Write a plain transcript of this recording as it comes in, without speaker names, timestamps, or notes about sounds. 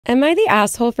Am I the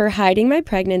asshole for hiding my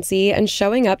pregnancy and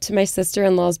showing up to my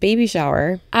sister-in-law's baby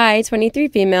shower? I, 23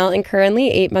 female and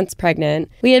currently 8 months pregnant.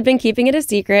 We had been keeping it a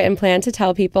secret and planned to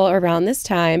tell people around this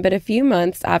time, but a few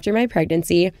months after my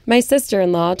pregnancy, my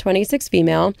sister-in-law, 26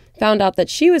 female, found out that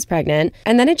she was pregnant,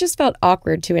 and then it just felt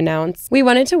awkward to announce. We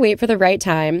wanted to wait for the right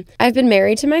time. I've been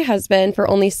married to my husband for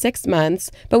only 6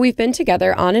 months, but we've been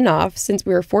together on and off since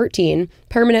we were 14,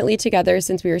 permanently together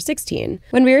since we were 16.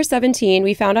 When we were 17,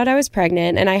 we found out I was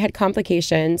pregnant and I had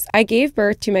complications. I gave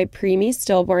birth to my preemie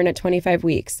stillborn at 25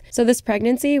 weeks. So this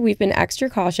pregnancy, we've been extra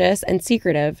cautious and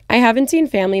secretive. I haven't seen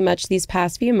family much these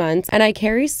past few months, and I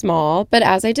carry small, but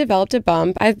as I developed a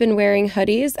bump, I've been wearing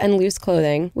hoodies and loose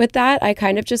clothing. With that, I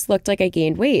kind of just looked like I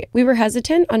gained weight. We were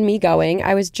hesitant on me going.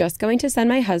 I was just going to send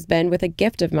my husband with a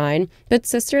gift of mine, but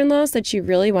sister-in-law said she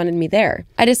really wanted me there.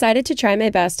 I decided to try my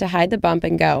best to hide the bump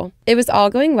and go. It was all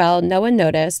going well. No one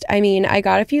noticed. I mean, I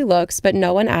got a few looks, but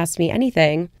no one asked me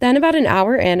anything. Then about an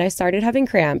hour in, I started having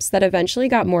cramps that eventually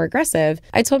got more aggressive.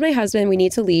 I told my husband we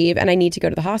need to leave and I need to go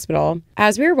to the hospital.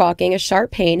 As we were walking, a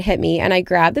sharp pain hit me and I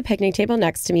grabbed the picnic table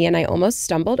next to me and I almost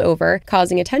stumbled over,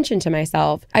 causing attention to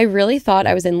myself. I really thought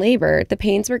I was in labor. The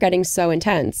pains were getting so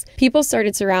intense. People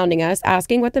started surrounding us,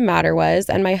 asking what the matter was,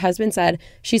 and my husband said,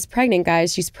 "She's pregnant,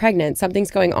 guys. She's pregnant.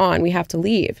 Something's going on. We have to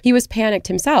leave." He was panicked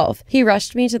himself. He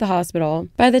rushed me to the hospital.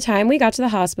 By the time we got to the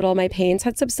hospital, my pains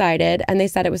had subsided and they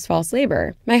said it was false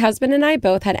labor. My husband and I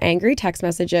both had angry text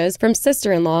messages from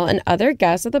sister-in-law and other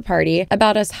guests at the party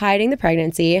about us hiding the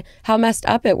pregnancy, how messed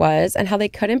up it was, and how they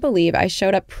couldn't believe I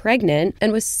showed up pregnant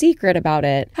and was secret about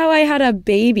it. How I had a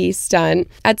baby stunt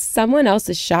at someone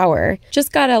else's shower.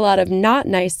 Just got a lot of not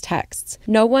nice texts.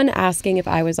 No one asking if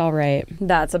I was all right.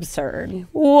 That's absurd.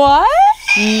 What?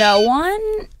 No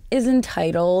one is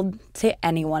entitled to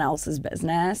anyone else's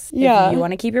business. Yeah. If you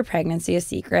want to keep your pregnancy a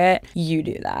secret, you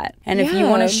do that. And if you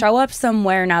want to show up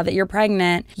somewhere now that you're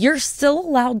pregnant, you're still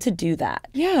allowed to do that.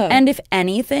 Yeah. And if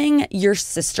anything, your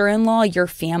sister-in-law, your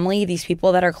family, these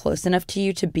people that are close enough to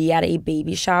you to be at a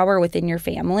baby shower within your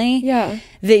family,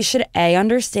 they should A,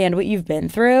 understand what you've been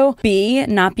through, B,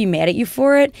 not be mad at you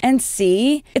for it, and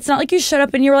C, it's not like you showed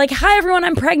up and you were like, "Hi everyone,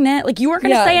 I'm pregnant." Like, you weren't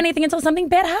going to say anything until something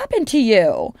bad happened to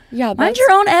you. Yeah. Mind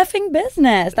your own effing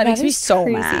business. That makes me so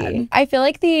crazy. mad. I feel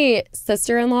like the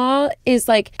sister-in-law is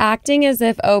like acting as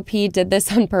if OP did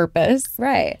this on purpose.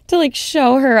 Right. To like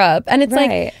show her up. And it's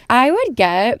like, I would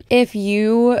get if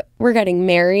you were getting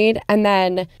married and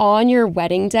then on your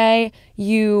wedding day,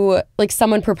 you like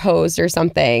someone proposed or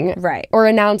something. Right. Or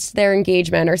announced their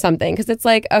engagement or something. Because it's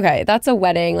like, okay, that's a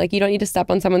wedding. Like, you don't need to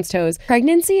step on someone's toes.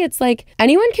 Pregnancy, it's like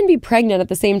anyone can be pregnant at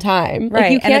the same time. Right.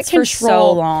 Like, you can't and it's control for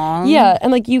so long. Yeah.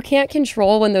 And like, you can't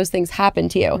control when those things happen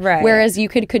to you. Right. Whereas you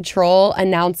could control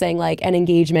announcing like an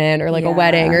engagement or like a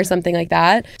wedding or something like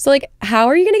that. So like, how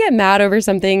are you going to get mad over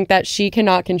something that she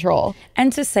cannot control?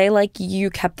 And to say like you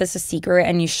kept this a secret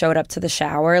and you showed up to the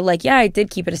shower, like, yeah, I did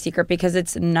keep it a secret because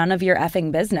it's none of your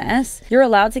effing business. You're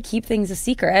allowed to keep things a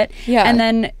secret. Yeah. And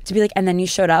then to be like, and then you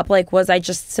showed up, like, was I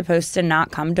just supposed to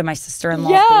not come to my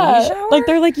sister-in-law's baby shower? Like,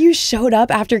 they're like, you showed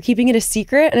up after keeping it a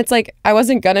secret? And it's like, I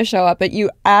wasn't gonna show up, but you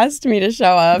asked me to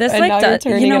show up, this, and like, now you're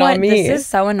turning it on me. This is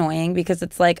so annoying because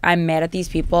it's like, I'm mad at these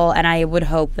people and I would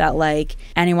hope that like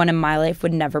anyone in my life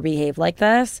would never behave like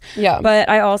this. Yeah. But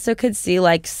I also could see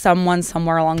like someone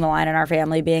somewhere along the line in our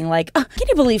family being like, oh, can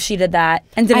you believe she did that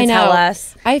and didn't tell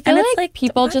us? I feel like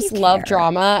people just love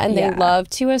drama and they love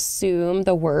to assume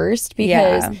the worst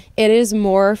because it is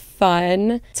more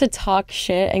fun to talk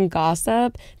shit and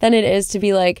gossip than it is to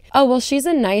be like, oh, well, she's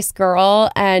a nice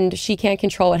girl and she can't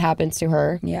control what happens to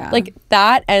her. Yeah. Like,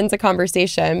 that ends a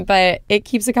conversation, but it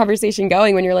keeps a conversation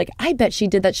going when you're like, I bet she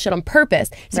did that shit on purpose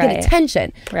to get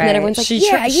attention. Right. And then everyone's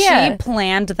like, she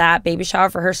planned that baby shower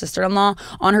for her sister-in-law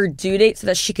on her due date so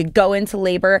that she could go into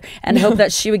labor and hope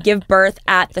that she would give birth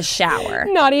at the shower.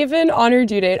 Not even on her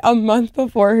due date, a month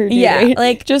before her due date.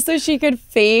 Like, just so she could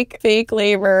fake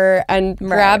labor and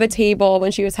grab a table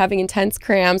when she was having intense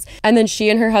cramps. And then she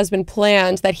and her husband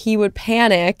planned that he would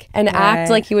panic and act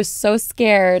like he was so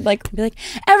scared. Like, be like,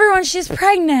 everyone, she's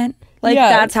pregnant. Like,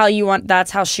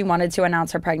 that's how she wanted to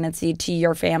announce her pregnancy to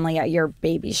your family at your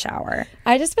baby shower.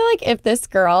 I just feel like if this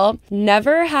girl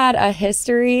never had a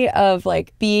history of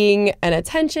like being an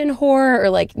attention whore or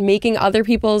like making other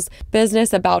people's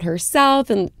business about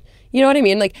herself, and you know what I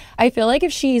mean? Like, I feel like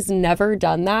if she's never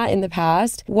done that in the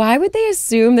past, why would they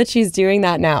assume that she's doing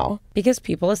that now? Because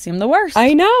people assume the worst.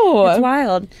 I know. It's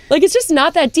wild. Like, it's just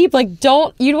not that deep. Like,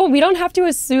 we don't have to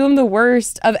assume the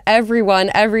worst of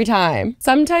everyone every time.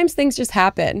 Sometimes things just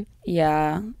happen.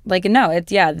 Yeah. Like, no,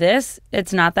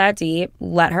 it's not that deep.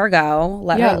 Let her go.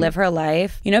 Let her live her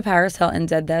life. You know, Paris Hilton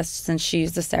did this since she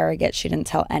used a surrogate. She didn't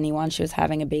tell anyone she was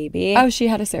having a baby. Oh, she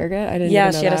had a surrogate? I didn't even know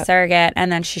Yeah, she had a surrogate.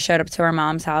 And then she showed up to her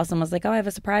mom's house and was like, oh, I have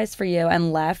a surprise for you.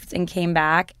 And left and came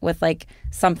back with like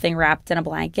something wrapped in a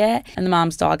blanket. And the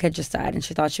mom's dog had just died and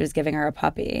she thought she was giving her a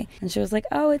puppy. And she was like,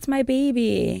 oh, it's my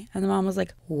baby. And the mom was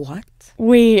like, what?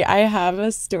 Wait, I have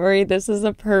a story. This is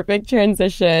a perfect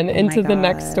transition into the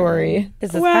next story.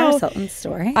 Is this Paris Hilton's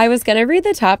story? I was going to read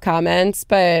the top comments,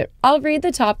 but I'll read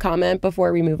the top comment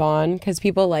before we move on because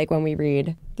people like when we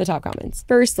read the top comments.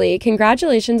 Firstly,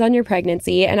 congratulations on your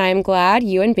pregnancy, and I am glad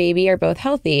you and baby are both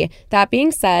healthy. That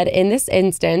being said, in this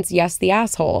instance, yes, the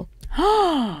asshole.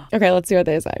 Okay, let's see what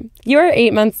they say. You are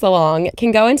 8 months along,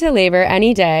 can go into labor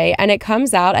any day, and it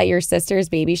comes out at your sister's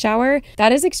baby shower.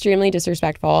 That is extremely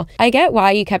disrespectful. I get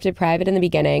why you kept it private in the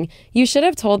beginning. You should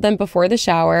have told them before the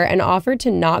shower and offered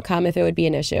to not come if it would be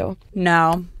an issue.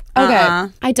 No. Okay,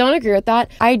 I don't agree with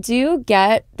that. I do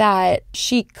get that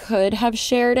she could have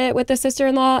shared it with the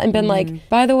sister-in-law and been like,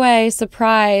 by the way,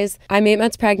 surprise, I'm 8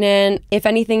 months pregnant. If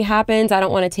anything happens, I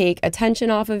don't want to take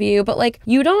attention off of you. But like,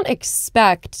 you don't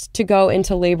expect to go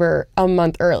into labor a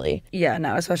month early. Yeah,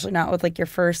 no, especially not with like your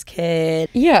first kid.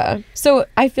 Yeah. So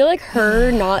I feel like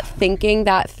her not thinking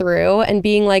that through and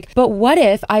being like, but what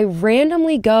if I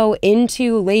randomly go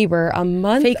into labor a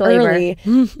month early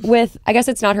with, I guess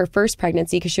it's not her first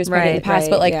pregnancy because she was pregnant in the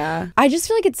past, but like, I just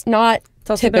feel like it's not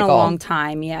It's also typical. been a long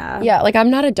time, yeah. Yeah, like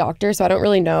I'm not a doctor, so I don't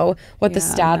really know what the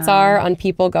stats are on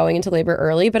people going into labor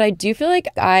early, but I do feel like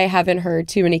I haven't heard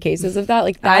too many cases of that.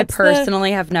 Like I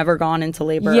personally have never gone into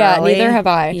labor early. Neither have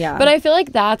I. Yeah. But I feel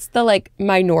like that's the like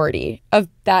minority of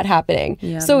that happening.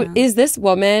 Yeah, so is this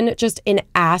woman just an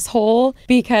asshole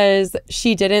because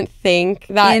she didn't think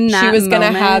that she was going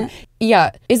to have...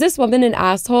 Yeah. Is this woman an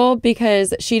asshole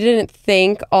because she didn't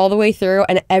think all the way through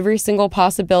and every single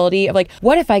possibility of like,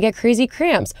 what if I get crazy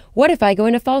cramps? What if I go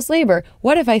into false labor?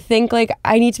 What if I think like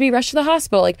I need to be rushed to the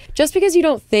hospital? Like just because you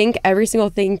don't think every single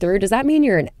thing through, does that mean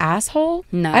you're an asshole?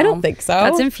 No. I don't think so.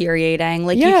 That's infuriating.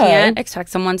 Like you can't expect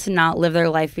someone to not live their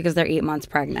life because they're 8 months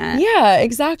pregnant. Yeah,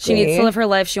 exactly. She needs to live her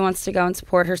life. She wants to go and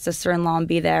support her sister-in-law and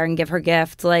be there and give her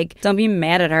gifts. Like don't be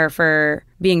mad at her for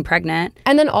being pregnant.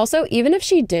 And then also, even if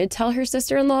she did tell her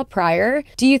sister-in-law prior,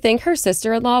 do you think her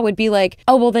sister-in-law would be like,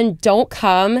 oh, well, then don't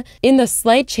come in the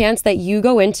slight chance that you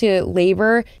go into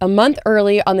labor a month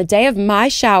early on the day of my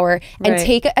shower and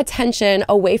take attention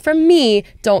away from me,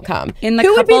 don't come. In the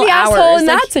Who would be the hours, asshole in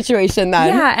that situation then?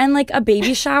 Yeah, and like a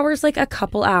baby shower's like a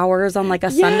couple hours on like a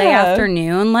Sunday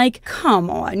afternoon. Like, come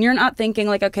on. You're not thinking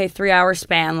like, okay, 3 hour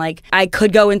span. Like, I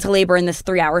could go into labor in this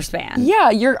 3 hour span.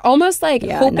 Yeah, you're almost like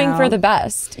hoping for the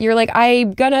best. You're like,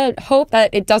 I'm gonna hope that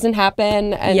it doesn't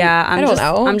happen. And I don't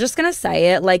know. I'm just gonna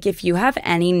say it. Like, if you have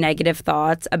any negative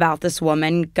thoughts about this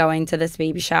woman going to this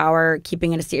baby shower,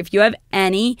 keeping it a secret, if you have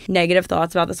any negative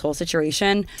thoughts about this whole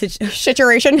situation, if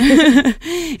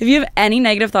you have any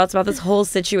negative thoughts about this whole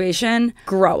situation,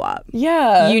 grow up.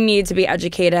 Yeah. You need to be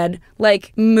educated.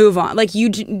 Like, move on. Like,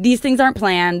 these things aren't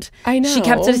planned. I know. She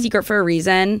kept it a secret for a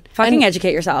reason. Fucking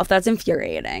educate yourself. That's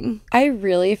infuriating. I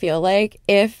really feel like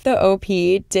if the OP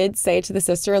did say to the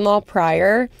sister-in-law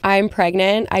prior, I'm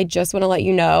pregnant, I just want to let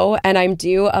you know, and I'm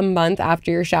due a month after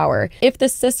your shower. If the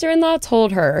sister-in-law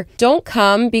told her, don't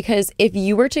come because if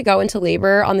you were to go into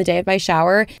labor on the day of my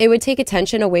shower, it would take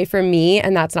attention away from me,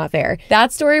 and that's not fair.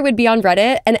 That story would be on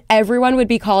Reddit, and everyone would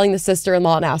be calling the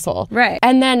sister-in-law an asshole. Right.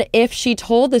 And then if she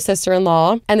told the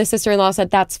sister-in-law, and the sister-in-law said,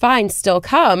 that's fine, still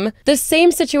come, the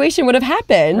same situation would have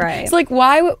happened. Right. It's like,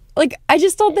 why... Like, I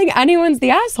just don't think anyone's the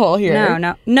asshole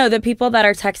here. No, the people that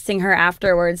are texting her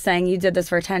afterwards saying you did this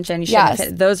for attention, you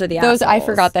shouldn't those are the assholes. I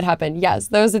forgot that happened. Yes,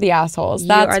 those are the assholes.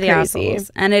 That's you are the crazy.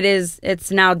 assholes. And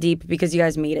it's now deep because you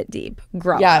guys made it deep.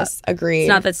 Grow up. Yes, agreed. It's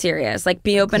not that serious. Like,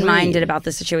 be open-minded about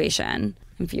the situation.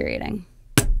 Infuriating.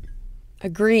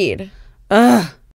 Agreed. Ugh.